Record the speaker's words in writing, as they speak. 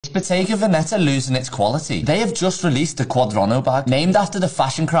Bottega Veneta losing its quality? They have just released the Quadrano bag, named after the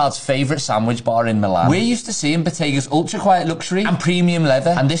fashion crowd's favourite sandwich bar in Milan. We're used to seeing Bottega's ultra-quiet luxury and premium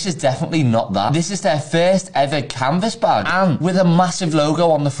leather, and this is definitely not that. This is their first ever canvas bag, and with a massive logo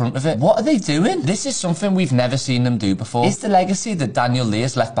on the front of it. What are they doing? This is something we've never seen them do before. Is the legacy that Daniel Lee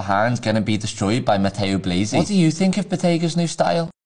has left behind going to be destroyed by Matteo Blasi? What do you think of Bottega's new style?